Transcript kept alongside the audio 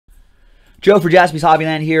Joe for Jaspys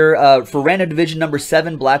Hobbyland here. For random division number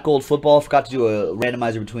 7, Black Gold Football, forgot to do a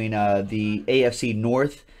randomizer between the AFC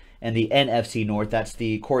North and the NFC North. That's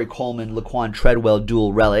the Corey Coleman, Laquan Treadwell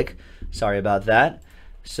dual relic. Sorry about that.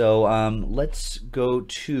 So let's go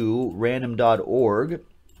to random.org.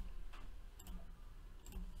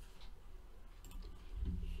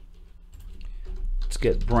 Let's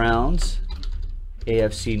get Browns,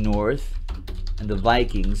 AFC North, and the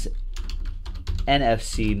Vikings,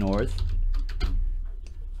 NFC North.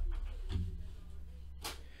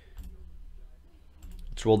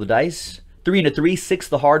 Let's roll the dice. 3 and a 3, 6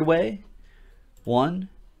 the hard way. 1,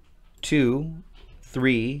 2,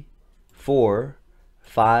 3, 4,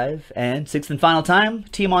 5, and 6th and final time.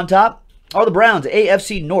 Team on top are the Browns,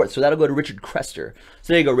 AFC North. So that'll go to Richard Crester.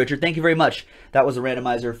 So there you go, Richard. Thank you very much. That was a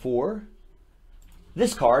randomizer for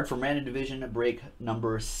this card from Random Division break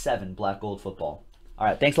number 7, Black Gold Football. All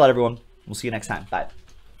right, thanks a lot, everyone. We'll see you next time. Bye.